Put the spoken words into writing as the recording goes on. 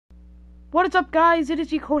What is up, guys? It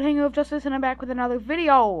is your Code Hanger of Justice, and I'm back with another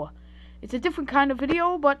video. It's a different kind of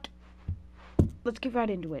video, but let's get right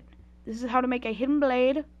into it. This is how to make a hidden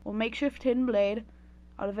blade, or makeshift hidden blade,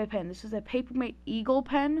 out of a pen. This is a Papermate Eagle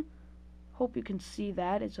pen. Hope you can see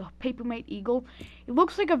that. It's a Papermate Eagle. It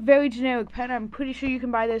looks like a very generic pen. I'm pretty sure you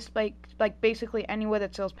can buy this like basically anywhere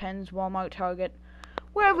that sells pens, Walmart, Target,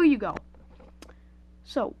 wherever you go.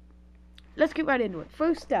 So, let's get right into it.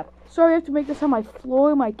 First step. Sorry I have to make this on my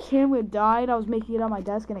floor. My camera died. I was making it on my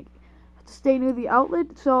desk and it had to stay near the outlet.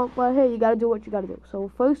 But hey, you gotta do what you gotta do. So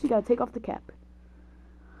first you gotta take off the cap.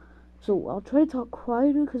 So I'll try to talk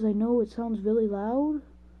quieter because I know it sounds really loud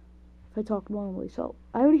if I talk normally. So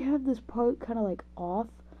I already have this part kind of like off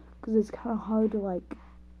because it's kind of hard to like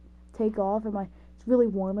take off. And it's really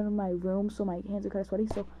warm in my room, so my hands are kind of sweaty.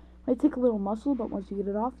 So I take a little muscle, but once you get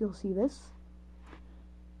it off, you'll see this.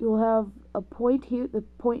 You'll have a point here, the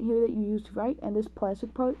point here that you used to write, and this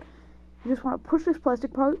plastic part. You just want to push this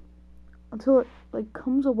plastic part until it like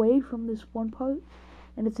comes away from this one part,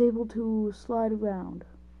 and it's able to slide around.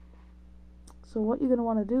 So what you're going to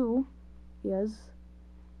want to do is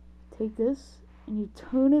take this and you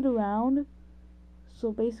turn it around.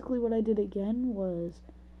 So basically what I did again was,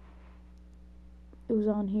 it was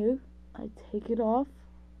on here, I take it off,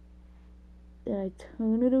 and I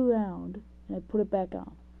turn it around, and I put it back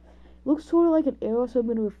on. It looks sort of like an arrow, so I'm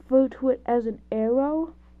going to refer to it as an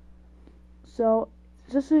arrow. So,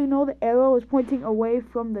 just so you know, the arrow is pointing away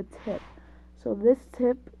from the tip. So this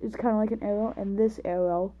tip is kind of like an arrow, and this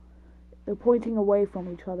arrow, they're pointing away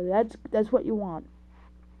from each other. That's what you want.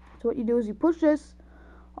 So what you do is you push this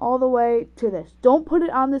all the way to this. Don't put it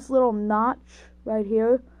on this little notch right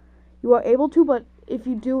here. You are able to, but if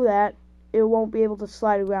you do that, it won't be able to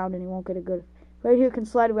slide around and you won't get a good... Right here can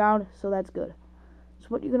slide around, so that's good. So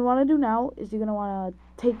what you're going to want to do now is you're going to want to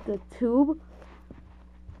take the tube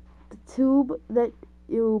that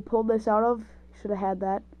you pulled this out of, you should have had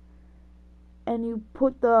that, and you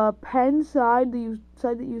put the pen side, the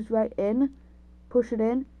side that you used right in, push it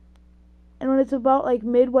in, and when it's about like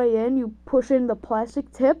midway in, you push in the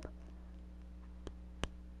plastic tip,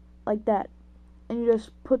 like that, and you just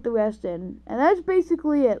put the rest in, and that's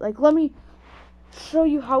basically it. Like, let me show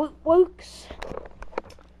you how it works.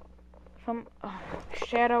 From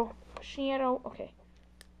shadow, okay.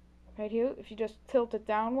 Right here, if you just tilt it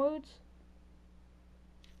downwards,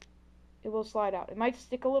 it will slide out. It might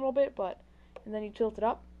stick a little bit, and then you tilt it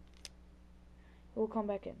up, it will come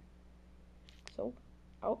back in. So,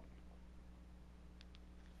 out,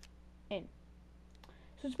 in.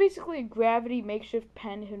 So it's basically a gravity makeshift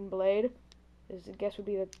pen hidden blade, I guess would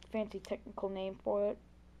be the fancy technical name for it.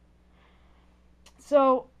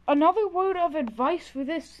 So, another word of advice for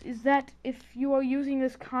this is that if you are using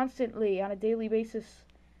this constantly on a daily basis,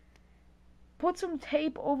 put some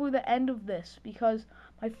tape over the end of this, because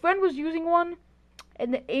my friend was using one,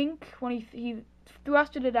 and the ink, when he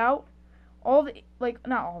thrusted it out,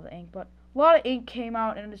 not all the ink, but a lot of ink came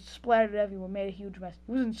out and it splattered everywhere, made a huge mess.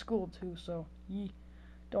 He was in school too, so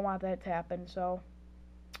don't want that to happen. So,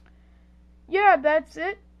 yeah, that's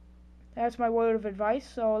it. That's my word of advice.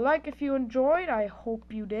 So, like if you enjoyed, I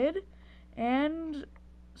hope you did. And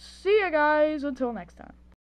see ya, guys. Until next time.